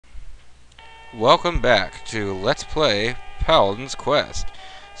Welcome back to Let's Play Paladin's Quest.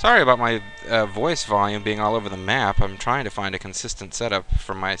 Sorry about my voice volume being all over the map. I'm trying to find a consistent setup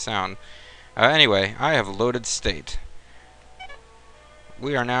for my sound. Anyway, I have loaded state.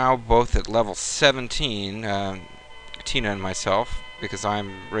 We are now both at level 17, Tina and myself, because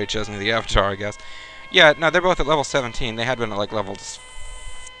I'm Ray Chesney the Avatar, I guess. Yeah, no, they're both at level 17. They had been at like levels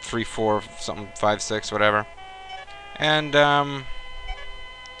 3, 4, something, 5, 6, whatever. And,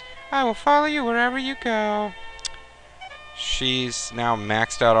 I will follow you wherever you go. She's now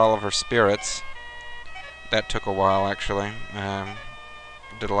maxed out all of her spirits. That took a while, actually.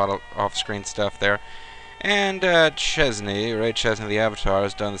 Did a lot of off-screen stuff there. And Chesney, Ray Chesney the Avatar,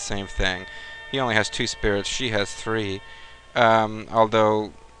 has done the same thing. He only has 2 spirits. She has 3.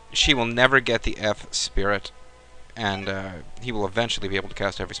 Although she will never get the F spirit, and he will eventually be able to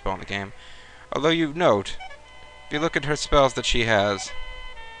cast every spell in the game. Although you note, if you look at her spells that she has,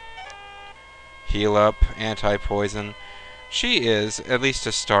 heal up, anti-poison, she is, at least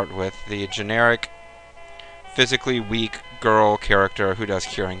to start with, the generic, physically weak girl character who does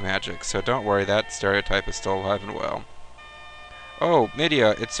curing magic. So don't worry, that stereotype is still alive and well. Oh,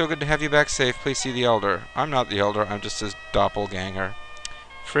 Midia, it's so good to have you back safe. Please see the Elder. I'm not the Elder, I'm just his doppelganger.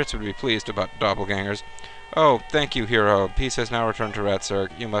 Fritz would be pleased about doppelgangers. Oh, thank you, hero. Peace has now returned to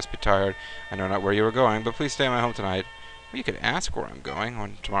Ratsurg. You must be tired. I know not where you were going, but please stay in my home tonight. Well, you could ask where I'm going.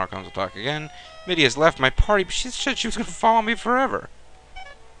 When tomorrow comes, we'll talk again. Midia has left my party, but she said she was going to follow me forever.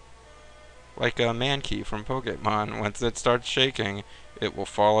 Like a Mankey from Pokemon. Once it starts shaking, it will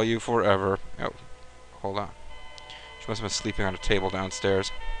follow you forever. Oh, hold on. She must have been sleeping on a table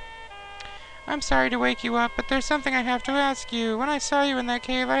downstairs. I'm sorry to wake you up, but there's something I have to ask you. When I saw you in that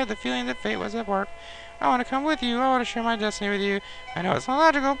cave, I had the feeling that fate was at work. I want to come with you. I want to share my destiny with you. I know it's not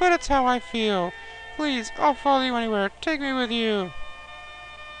logical, but it's how I feel. Please, I'll follow you anywhere. Take me with you.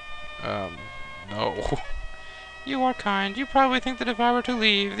 No. You are kind. You probably think that if I were to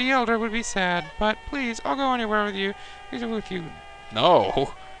leave, the Elder would be sad. But please, I'll go anywhere with you. Please, I'm with you.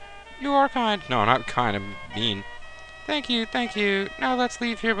 No. You are kind. No, not kind. I'm mean. Thank you, thank you. Now let's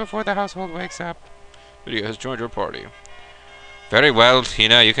leave here before the household wakes up. Lydia has joined your party. Very well,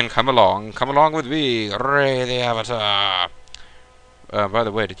 Tina, you can come along. Come along with me, Ray the Avatar. By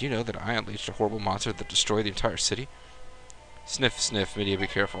the way, did you know that I unleashed a horrible monster that destroyed the entire city? Sniff, sniff, Midia, be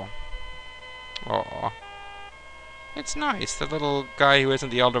careful. Aww. It's nice. The little guy who isn't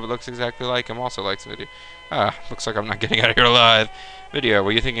the Elder but looks exactly like him also likes Midia. Ah, looks like I'm not getting out of here alive. Midia,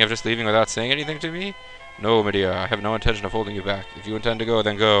 were you thinking of just leaving without saying anything to me? No, Midia, I have no intention of holding you back. If you intend to go,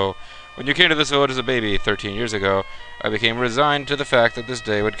 then go. When you came to this village as a baby 13 years ago, I became resigned to the fact that this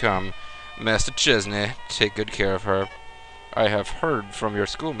day would come. Master Chesney, take good care of her. I have heard from your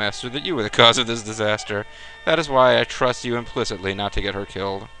schoolmaster that you were the cause of this disaster. That is why I trust you implicitly not to get her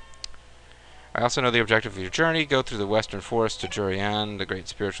killed. I also know the objective of your journey. Go through the western forest to Jurian. The great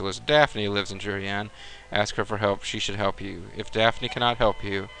spiritualist Daphne lives in Jurian. Ask her for help. She should help you. If Daphne cannot help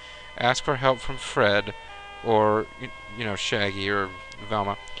you, ask for help from Fred, or, you know, Shaggy, or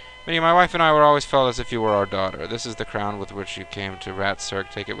Velma. Minnie, my wife and I were always felt as if you were our daughter. This is the crown with which you came to Ratsurg.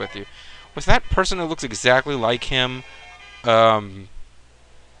 Take it with you. Was that person who looks exactly like him,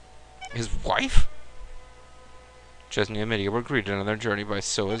 his wife? Chesney and Minnie were greeted on their journey by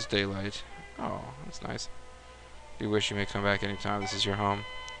Soa's daylight. Oh, that's nice. If you wish, you may come back anytime. This is your home.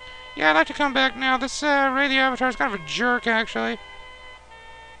 Yeah, I'd like to come back now. This Ray the Avatar is kind of a jerk, actually.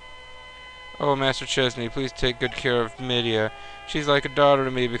 Oh, Master Chesney, please take good care of Midia. She's like a daughter to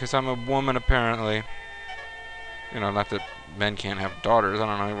me because I'm a woman, apparently. You know, not that men can't have daughters. I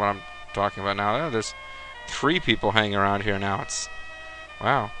don't know what I'm talking about now. Oh, there's 3 people hanging around here now. It's...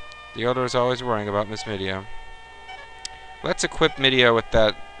 Wow. The Elder is always worrying about Miss Midia. Let's equip Midia with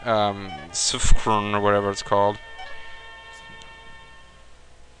that, Sufkrun, or whatever it's called.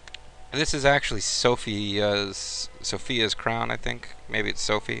 This is actually Sophia's crown, I think. Maybe it's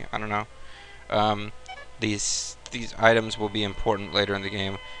Sophie. I don't know. These items will be important later in the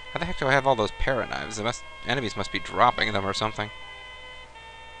game. How the heck do I have all those para knives? Enemies must be dropping them or something.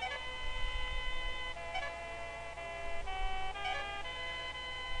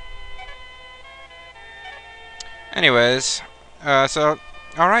 Anyways, so,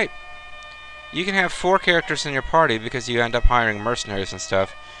 alright. You can have 4 characters in your party because you end up hiring mercenaries and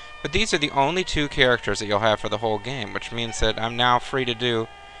stuff. But these are the only 2 characters that you'll have for the whole game, which means that I'm now free to do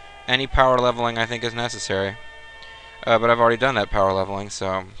any power leveling I think is necessary. But I've already done that power leveling,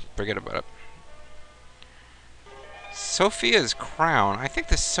 so forget about it. Sophia's crown. I think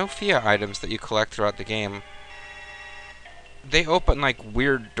the Sophia items that you collect throughout the game, they open like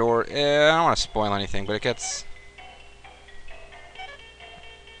weird door. I don't want to spoil anything, but it gets...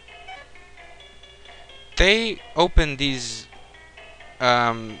 they open these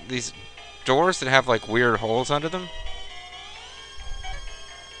doors that have like weird holes under them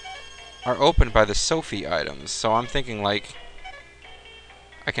are opened by the Sophie items. So I'm thinking like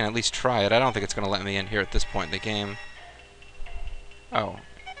I can at least try it. I don't think it's gonna let me in here at this point in the game. Oh.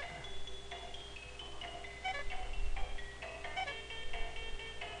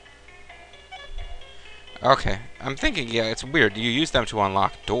 Okay, I'm thinking, yeah, it's weird. You use them to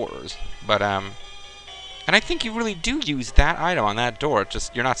unlock doors, but, and I think you really do use that item on that door.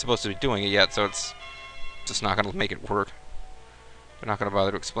 Just, you're not supposed to be doing it yet, so it's just not gonna make it work. They're not gonna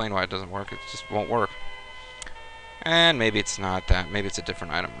bother to explain why it doesn't work. It just won't work. And maybe it's not that. Maybe it's a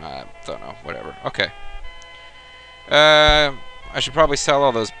different item. I don't know. Whatever. Okay. I should probably sell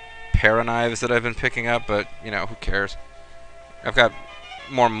all those para-knives that I've been picking up, but, you know, who cares? I've got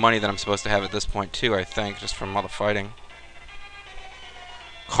more money than I'm supposed to have at this point, too, I think, just from all the fighting.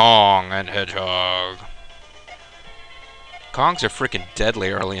 Kong and Hedgehog. Kongs are freaking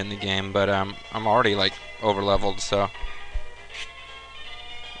deadly early in the game, but I'm already, like, over-leveled, so...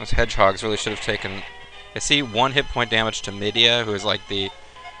 Those Hedgehogs really should have taken... I see 1 hit point damage to Midia, who is, like, the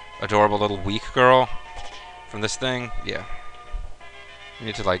adorable little weak girl from this thing. Yeah. You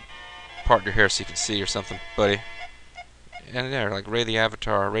need to, like, part your hair so you can see or something, buddy. And there, like, Ray the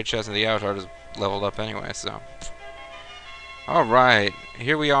Avatar, Ray Chesney the Avatar is leveled up anyway, so... Alright,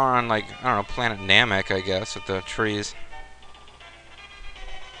 here we are on, like, I don't know, planet Namek, I guess, with the trees.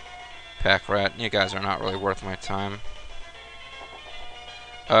 Pack Rat, you guys are not really worth my time.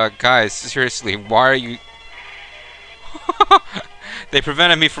 Guys, seriously, why are you... They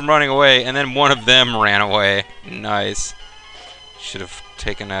prevented me from running away, and then one of them ran away. Nice. Should have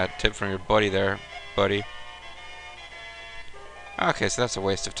taken a tip from your buddy there, buddy. Okay, so that's a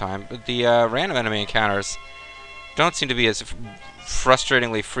waste of time. But the random enemy encounters don't seem to be as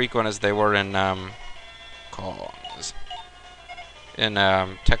frustratingly frequent as they were in Tecmo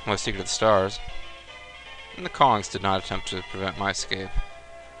Secret of the Stars. And the Kongs did not attempt to prevent my escape.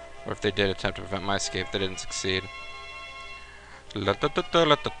 Or if they did attempt to prevent my escape, they didn't succeed. La da da da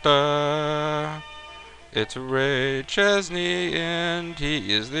la da da. It's Ray Chesney and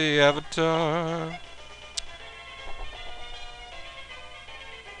he is the Avatar.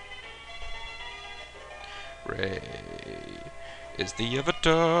 Ray is the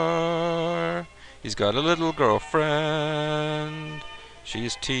Avatar. He's got a little girlfriend.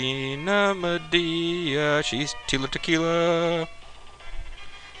 She's Tina Medea. She's Tila Tequila.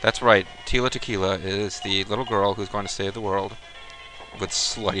 That's right. Tila Tequila is the little girl who's going to save the world with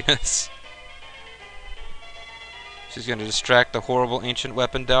sluttiness. She's going to distract the horrible ancient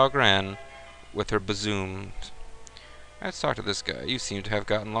weapon Dalgran with her bazoom. Let's talk to this guy. You seem to have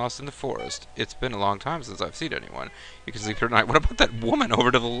gotten lost in the forest. It's been a long time since I've seen anyone. You can sleep here tonight. What about that woman over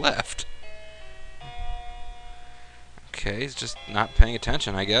to the left? Okay, he's just not paying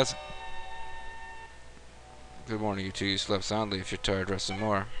attention, I guess. Good morning, you two. You slept soundly. If you're tired, rest some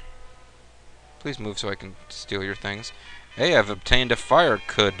more. Please move so I can steal your things. Hey, I've obtained a fire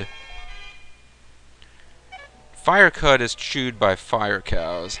cud. Fire cud is chewed by fire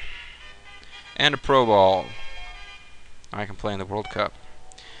cows. And a pro ball. I can play in the World Cup.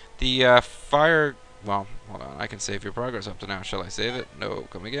 The fire... Well, hold on. I can save your progress up to now. Shall I save it? No.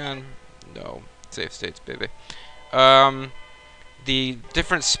 Come again? No. Save states, baby. The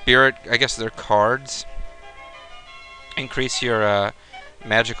different spirit... I guess they're cards. Increase your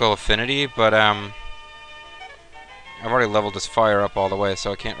magical affinity, but I've already leveled this fire up all the way,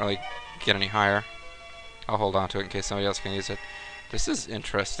 so I can't really get any higher. I'll hold on to it in case somebody else can use it. This is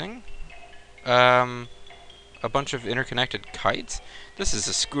interesting. A bunch of interconnected kites? This is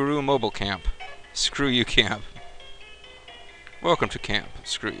a Screw mobile camp. Screw you camp. Welcome to camp.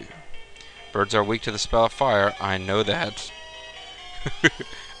 Screw you. Birds are weak to the spell of fire. I know that.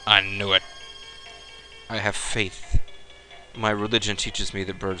 I knew it. I have faith. My religion teaches me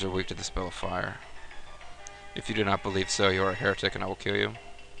that birds are weak to the spell of fire. If you do not believe so, you are a heretic and I will kill you.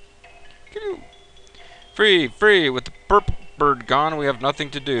 Kill you. Free, free! With the perp bird gone, we have nothing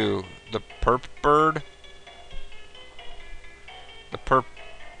to do. The perp bird? The perp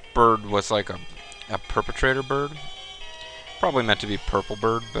bird was like a perpetrator bird. Probably meant to be purple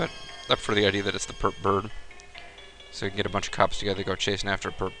bird, but up for the idea that it's the perp bird. So you can get a bunch of cops together to go chasing after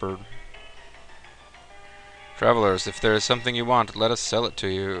a perp bird. Travelers, if there is something you want, let us sell it to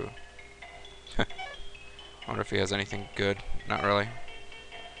you. I wonder if he has anything good. Not really.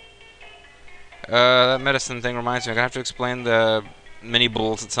 That medicine thing reminds me, I'm going to have to explain the mini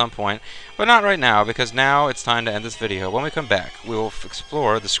bulls at some point. But not right now, because now it's time to end this video. When we come back, we will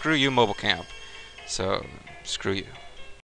explore the Screw You mobile camp. So, screw you.